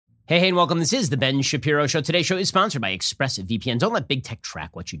Hey, and welcome. This is the Ben Shapiro Show. Today's show is sponsored by ExpressVPN. Don't let big tech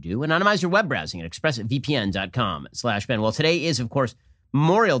track what you do. Anonymize your web browsing at expressvpn.com/Ben. Well, today is, of course,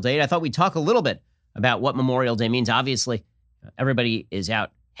 Memorial Day. I thought we'd talk a little bit about what Memorial Day means. Obviously, everybody is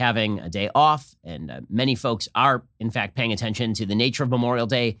out having a day off, and many folks are, in fact, paying attention to the nature of Memorial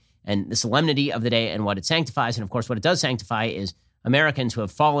Day and the solemnity of the day and what it sanctifies. And, of course, what it does sanctify is Americans who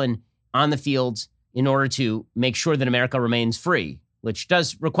have fallen on the fields in order to make sure that America remains free, which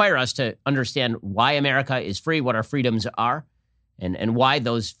does require us to understand why America is free, what our freedoms are, and why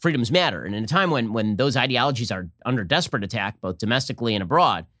those freedoms matter. And in a time when those ideologies are under desperate attack, both domestically and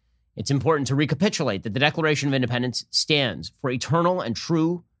abroad, it's important to recapitulate that the Declaration of Independence stands for eternal and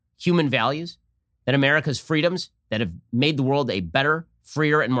true human values, that America's freedoms that have made the world a better,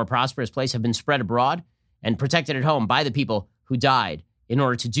 freer, and more prosperous place have been spread abroad and protected at home by the people who died in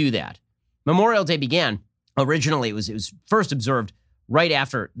order to do that. Memorial Day began, originally, it was first observed right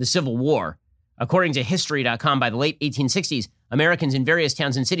after the Civil War. According to History.com, by the late 1860s, Americans in various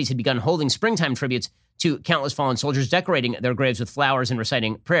towns and cities had begun holding springtime tributes to countless fallen soldiers, decorating their graves with flowers and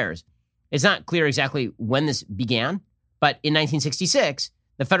reciting prayers. It's not clear exactly when this began, but in 1966,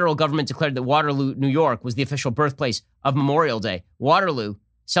 the federal government declared that Waterloo, New York, was the official birthplace of Memorial Day. Waterloo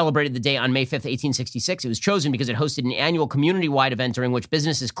celebrated the day on May 5th, 1866. It was chosen because it hosted an annual community-wide event during which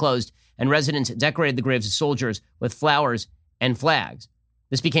businesses closed and residents decorated the graves of soldiers with flowers and flags.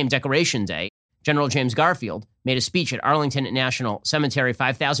 This became Decoration Day. General James Garfield made a speech at Arlington National Cemetery.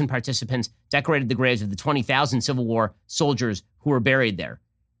 5,000 participants decorated the graves of the 20,000 Civil War soldiers who were buried there.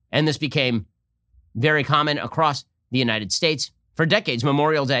 And this became very common across the United States. For decades,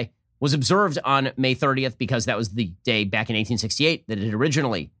 Memorial Day was observed on May 30th because that was the day back in 1868 that it had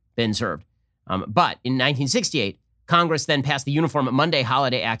originally been served. But in 1968, Congress then passed the Uniform Monday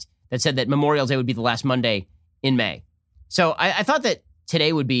Holiday Act that said that Memorial Day would be the last Monday in May. So I thought that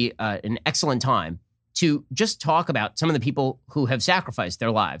today would be an excellent time to just talk about some of the people who have sacrificed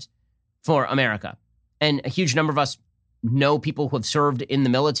their lives for America. And a huge number of us know people who have served in the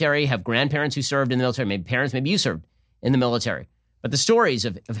military, have grandparents who served in the military, maybe parents, maybe you served in the military. But the stories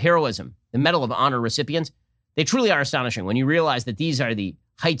of heroism, the Medal of Honor recipients, they truly are astonishing when you realize that these are the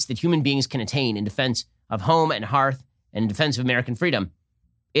heights that human beings can attain in defense of home and hearth and in defense of American freedom.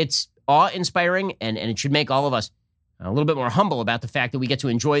 It's awe-inspiring, and it should make all of us a little bit more humble about the fact that we get to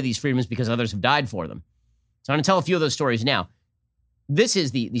enjoy these freedoms because others have died for them. So I'm going to tell a few of those stories now. This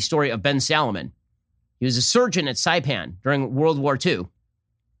is the story of Ben Salomon. He was a surgeon at Saipan during World War II.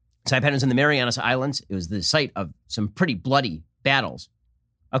 Saipan is in the Marianas Islands. It was the site of some pretty bloody battles.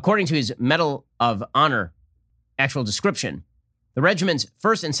 According to his Medal of Honor actual description, the regiment's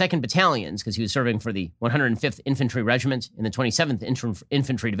 1st and 2nd battalions, because he was serving for the 105th Infantry Regiment in the 27th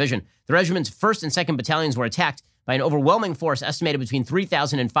Infantry Division, the regiment's 1st and 2nd battalions were attacked by an overwhelming force estimated between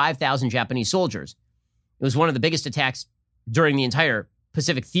 3,000 and 5,000 Japanese soldiers. It was one of the biggest attacks during the entire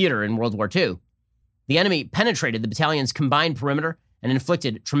Pacific theater in World War II. The enemy penetrated the battalion's combined perimeter and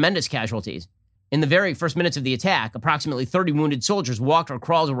inflicted tremendous casualties. In the very first minutes of the attack, approximately 30 wounded soldiers walked or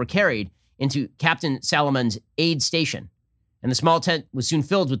crawled or were carried into Captain Salomon's aid station, and the small tent was soon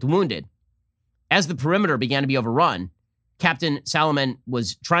filled with the wounded. As the perimeter began to be overrun, Captain Salomon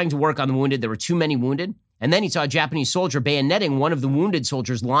was trying to work on the wounded. There were too many wounded. And then he saw a Japanese soldier bayoneting one of the wounded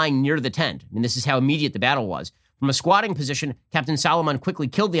soldiers lying near the tent. I mean, this is how immediate the battle was. From a squatting position, Captain Salomon quickly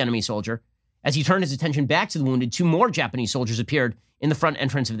killed the enemy soldier. As he turned his attention back to the wounded, 2 more Japanese soldiers appeared in the front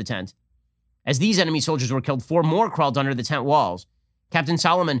entrance of the tent. As these enemy soldiers were killed, 4 more crawled under the tent walls. Captain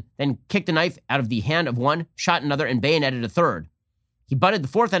Salomon then kicked a knife out of the hand of one, shot another, and bayoneted a third. He butted the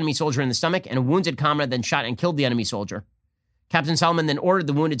 4th enemy soldier in the stomach, and a wounded comrade then shot and killed the enemy soldier. Captain Salomon then ordered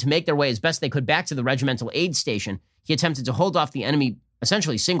the wounded to make their way as best they could back to the regimental aid station. He attempted to hold off the enemy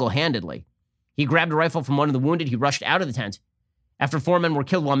essentially single-handedly. He grabbed a rifle from one of the wounded. He rushed out of the tent. After 4 men were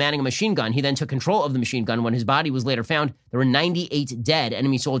killed while manning a machine gun, he then took control of the machine gun. When his body was later found, there were 98 dead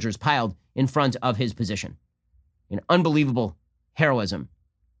enemy soldiers piled in front of his position. An unbelievable heroism.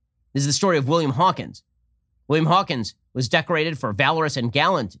 This is the story of William Hawkins. William Hawkins was decorated for valorous and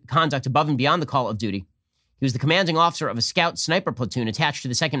gallant conduct above and beyond the call of duty. He was the commanding officer of a scout sniper platoon attached to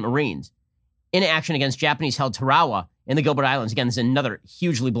the 2nd Marines. In action against Japanese-held Tarawa in the Gilbert Islands. Again, this is another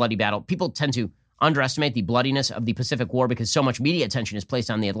hugely bloody battle. People tend to underestimate the bloodiness of the Pacific War because so much media attention is placed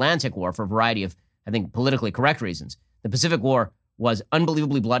on the Atlantic War for a variety of, I think, politically correct reasons. The Pacific War was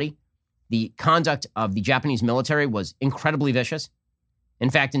unbelievably bloody. The conduct of the Japanese military was incredibly vicious. In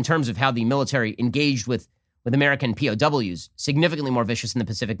fact, in terms of how the military engaged with American POWs, significantly more vicious in the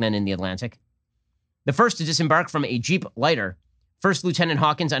Pacific than in the Atlantic. The first to disembark from a Jeep lighter, First Lieutenant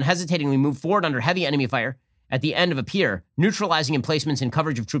Hawkins unhesitatingly moved forward under heavy enemy fire at the end of a pier, neutralizing emplacements and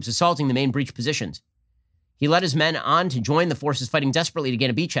coverage of troops assaulting the main breach positions. He led his men on to join the forces fighting desperately to gain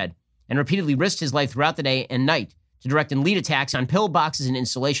a beachhead, and repeatedly risked his life throughout the day and night to direct and lead attacks on pillboxes and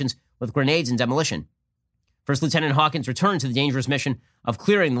installations with grenades and demolition. First Lieutenant Hawkins returned to the dangerous mission of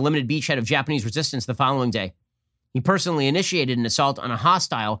clearing the limited beachhead of Japanese resistance the following day. He personally initiated an assault on a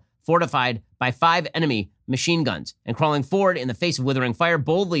hostile fortified by 5 enemy machine guns, and crawling forward in the face of withering fire,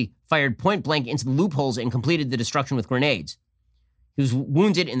 boldly fired point blank into the loopholes and completed the destruction with grenades. He was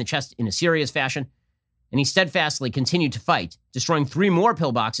wounded in the chest in a serious fashion, and he steadfastly continued to fight, destroying 3 more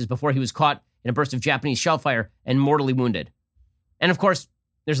pillboxes before he was caught in a burst of Japanese shell fire and mortally wounded. And of course,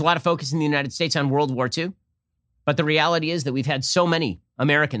 there's a lot of focus in the United States on World War II, but the reality is that we've had so many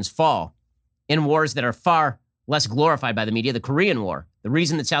Americans fall in wars that are far less glorified by the media. The Korean War, the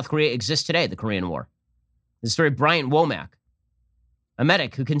reason that South Korea exists today, the Korean War. The story of Bryant Womack, a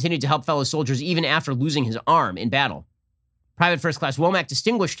medic who continued to help fellow soldiers even after losing his arm in battle. Private First Class Womack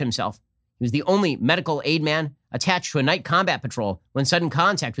distinguished himself. He was the only medical aid man attached to a night combat patrol when sudden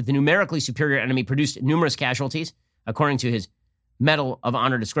contact with the numerically superior enemy produced numerous casualties, according to his Medal of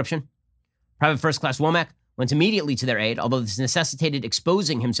Honor description. Private First Class Womack went immediately to their aid, although this necessitated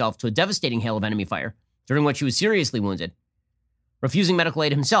exposing himself to a devastating hail of enemy fire, during which he was seriously wounded. Refusing medical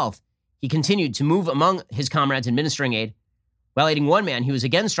aid himself, he continued to move among his comrades administering aid. While aiding one man, he was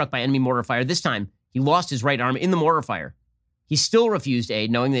again struck by enemy mortar fire. This time, he lost his right arm in the mortar fire. He still refused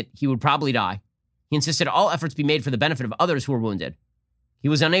aid, knowing that he would probably die. He insisted all efforts be made for the benefit of others who were wounded. He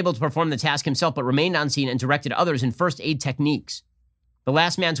was unable to perform the task himself, but remained on scene and directed others in first aid techniques. The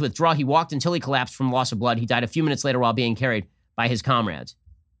last man to withdraw, he walked until he collapsed from loss of blood. He died a few minutes later while being carried by his comrades.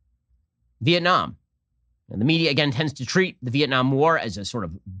 Vietnam. Now, the media, again, tends to treat the Vietnam War as a sort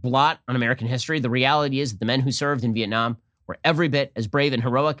of blot on American history. The reality is that the men who served in Vietnam were every bit as brave and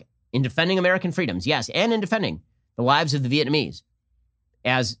heroic in defending American freedoms, yes, and in defending the lives of the Vietnamese,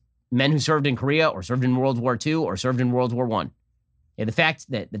 as men who served in Korea or served in World War II or served in World War I. Yeah, the fact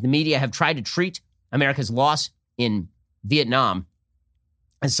that the media have tried to treat America's loss in Vietnam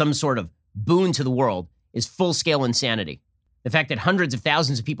as some sort of boon to the world is full-scale insanity. The fact that hundreds of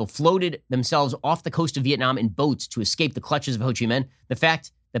thousands of people floated themselves off the coast of Vietnam in boats to escape the clutches of Ho Chi Minh, the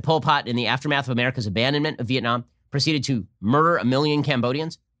fact that Pol Pot, in the aftermath of America's abandonment of Vietnam, proceeded to murder 1 million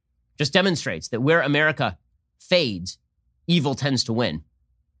Cambodians, just demonstrates that where America fades, evil tends to win.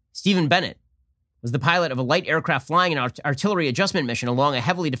 Stephen Bennett was the pilot of a light aircraft flying an artillery adjustment mission along a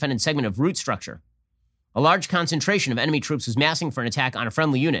heavily defended segment of route structure. A large concentration of enemy troops was massing for an attack on a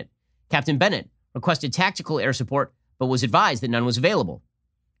friendly unit. Captain Bennett requested tactical air support, but was advised that none was available.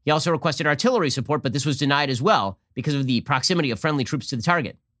 He also requested artillery support, but this was denied as well because of the proximity of friendly troops to the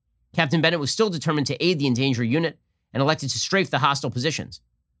target. Captain Bennett was still determined to aid the endangered unit and elected to strafe the hostile positions.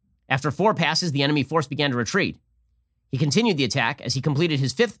 After 4 passes, the enemy force began to retreat. He continued the attack. As he completed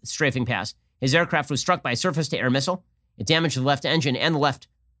his 5th strafing pass, his aircraft was struck by a surface-to-air missile. It damaged the left engine and the left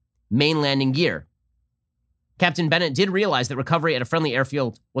main landing gear. Captain Bennett did realize that recovery at a friendly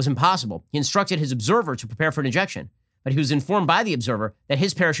airfield was impossible. He instructed his observer to prepare for an ejection, but he was informed by the observer that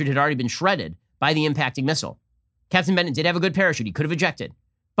his parachute had already been shredded by the impacting missile. Captain Bennett did have a good parachute. He could have ejected,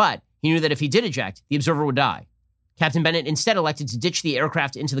 but he knew that if he did eject, the observer would die. Captain Bennett instead elected to ditch the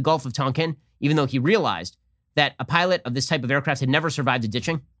aircraft into the Gulf of Tonkin, even though he realized that a pilot of this type of aircraft had never survived a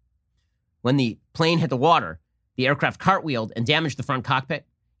ditching. When the plane hit the water, the aircraft cartwheeled and damaged the front cockpit.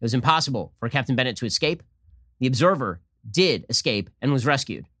 It was impossible for Captain Bennett to escape. The observer did escape and was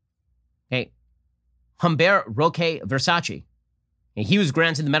rescued. Okay. Humbert Roque Versace. And he was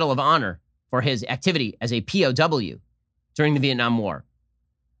granted the Medal of Honor for his activity as a POW during the Vietnam War.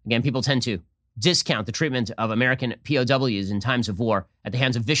 Again, people tend to discount the treatment of American POWs in times of war at the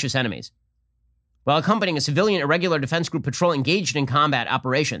hands of vicious enemies. While accompanying a civilian irregular defense group patrol engaged in combat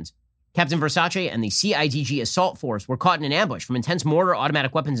operations, Captain Versace and the CIDG assault force were caught in an ambush from intense mortar,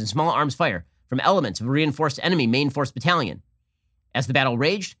 automatic weapons, and small arms fire from elements of a reinforced enemy main force battalion. As the battle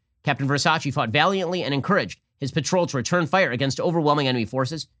raged, Captain Versace fought valiantly and encouraged his patrol to return fire against overwhelming enemy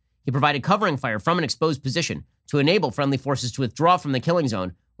forces. He provided covering fire from an exposed position to enable friendly forces to withdraw from the killing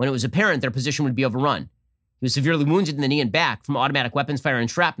zone when it was apparent their position would be overrun. He was severely wounded in the knee and back from automatic weapons fire and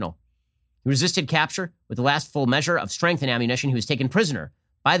shrapnel. He resisted capture with the last full measure of strength and ammunition. He was taken prisoner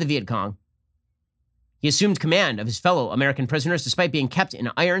by the Viet Cong. He assumed command of his fellow American prisoners despite being kept in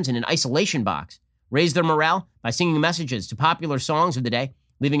irons in an isolation box, raised their morale by singing messages to popular songs of the day,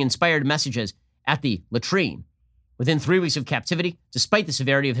 leaving inspired messages at the latrine. Within 3 weeks of captivity, despite the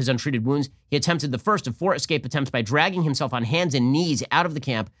severity of his untreated wounds, he attempted the first of 4 escape attempts by dragging himself on hands and knees out of the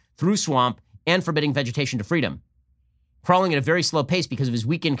camp through swamp and forbidding vegetation to freedom. Crawling at a very slow pace because of his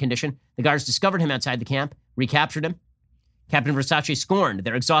weakened condition, the guards discovered him outside the camp, recaptured him. Captain Versace scorned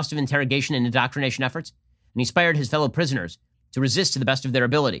their exhaustive interrogation and indoctrination efforts, and inspired his fellow prisoners to resist to the best of their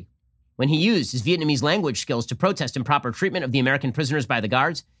ability. When he used his Vietnamese language skills to protest improper treatment of the American prisoners by the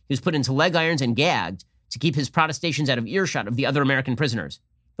guards, he was put into leg irons and gagged to keep his protestations out of earshot of the other American prisoners.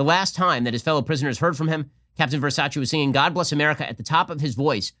 The last time that his fellow prisoners heard from him, Captain Versace was singing God Bless America at the top of his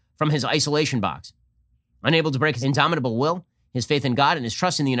voice from his isolation box. Unable to break his indomitable will, his faith in God, and his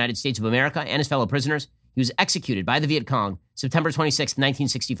trust in the United States of America and his fellow prisoners, he was executed by the Viet Cong September 26,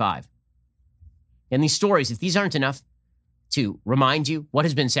 1965. And these stories, if these aren't enough to remind you what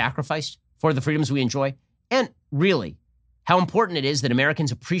has been sacrificed for the freedoms we enjoy, and really how important it is that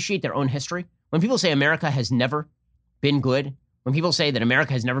Americans appreciate their own history. When people say America has never been good, when people say that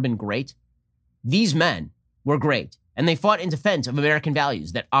America has never been great, these men were great. And they fought in defense of American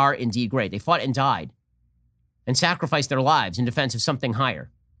values that are indeed great. They fought and died and sacrificed their lives in defense of something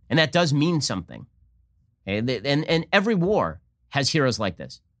higher. And that does mean something. And every war has heroes like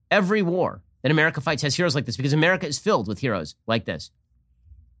this. Every war that America fights has heroes like this because America is filled with heroes like this.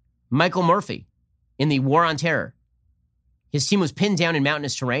 Michael Murphy in the War on Terror. His team was pinned down in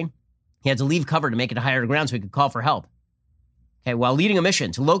mountainous terrain. He had to leave cover to make it higher ground so he could call for help. Okay, while leading a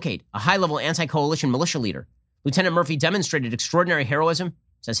mission to locate a high-level anti-coalition militia leader, Lieutenant Murphy demonstrated extraordinary heroism,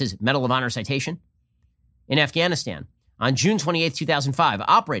 says his Medal of Honor citation, in Afghanistan. On June 28, 2005,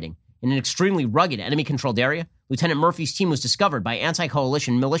 operating in an extremely rugged enemy-controlled area, Lieutenant Murphy's team was discovered by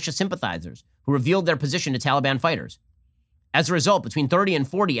anti-coalition militia sympathizers who revealed their position to Taliban fighters. As a result, between 30 and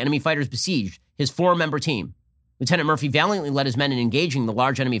 40 enemy fighters besieged his four-member team. Lieutenant Murphy valiantly led his men in engaging the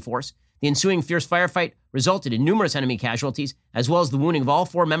large enemy force. The ensuing fierce firefight resulted in numerous enemy casualties, as well as the wounding of all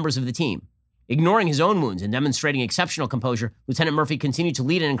four members of the team. Ignoring his own wounds and demonstrating exceptional composure, Lieutenant Murphy continued to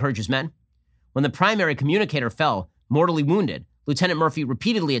lead and encourage his men. When the primary communicator fell, mortally wounded, Lieutenant Murphy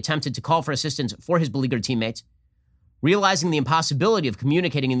repeatedly attempted to call for assistance for his beleaguered teammates. Realizing the impossibility of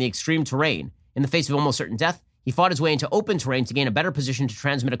communicating in the extreme terrain, in the face of almost certain death, he fought his way into open terrain to gain a better position to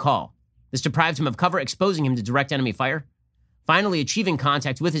transmit a call. This deprived him of cover, exposing him to direct enemy fire. Finally achieving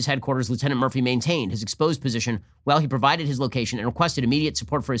contact with his headquarters, Lieutenant Murphy maintained his exposed position while he provided his location and requested immediate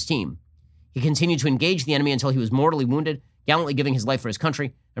support for his team. He continued to engage the enemy until he was mortally wounded, gallantly giving his life for his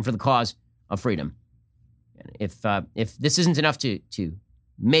country and for the cause of freedom. If this isn't enough to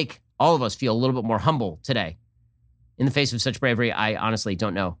make all of us feel a little bit more humble today in the face of such bravery, I honestly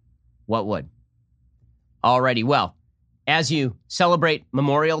don't know what would. Alrighty, well, as you celebrate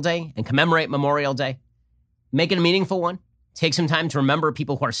Memorial Day and commemorate Memorial Day, make it a meaningful one. Take some time to remember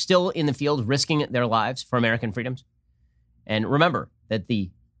people who are still in the field risking their lives for American freedoms. And remember that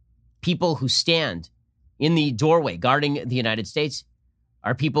the people who stand in the doorway guarding the United States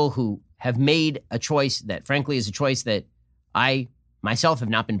are people who have made a choice that, frankly, is a choice that I myself have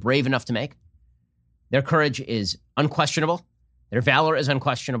not been brave enough to make. Their courage is unquestionable. Their valor is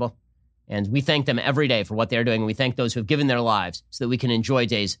unquestionable. And we thank them every day for what they're doing. And we thank those who have given their lives so that we can enjoy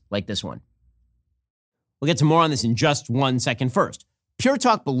days like this one. We'll get to more on this in just 1 second. First, Pure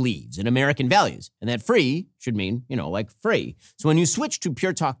Talk believes in American values, and that free should mean, like free. So when you switch to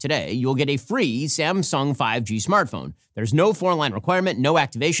Pure Talk today, you'll get a free Samsung 5G smartphone. There's no foreign line requirement, no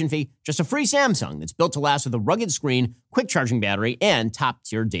activation fee, just a free Samsung that's built to last with a rugged screen, quick charging battery, and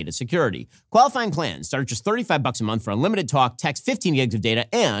top-tier data security. Qualifying plans start at just $35 a month for unlimited talk, text, 15 gigs of data,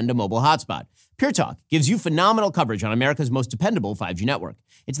 and a mobile hotspot. Pure Talk gives you phenomenal coverage on America's most dependable 5G network.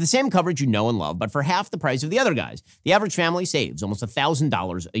 It's the same coverage you know and love, but for half the price of the other guys. The average family saves almost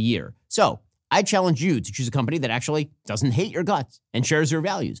 $1,000 a year. So I challenge you to choose a company that actually doesn't hate your guts and shares your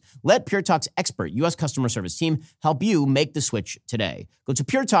values. Let Pure Talk's expert U.S. customer service team help you make the switch today. Go to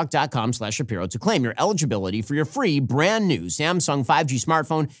puretalk.com/Shapiro to claim your eligibility for your free brand new Samsung 5G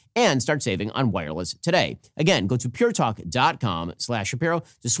smartphone and start saving on wireless today. Again, go to puretalk.com/Shapiro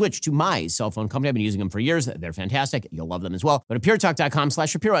to switch to my cell phone company. I've been using them for years. They're fantastic. You'll love them as well. Go to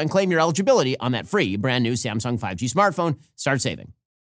puretalk.com/Shapiro and claim your eligibility on that free brand new Samsung 5G smartphone. Start saving.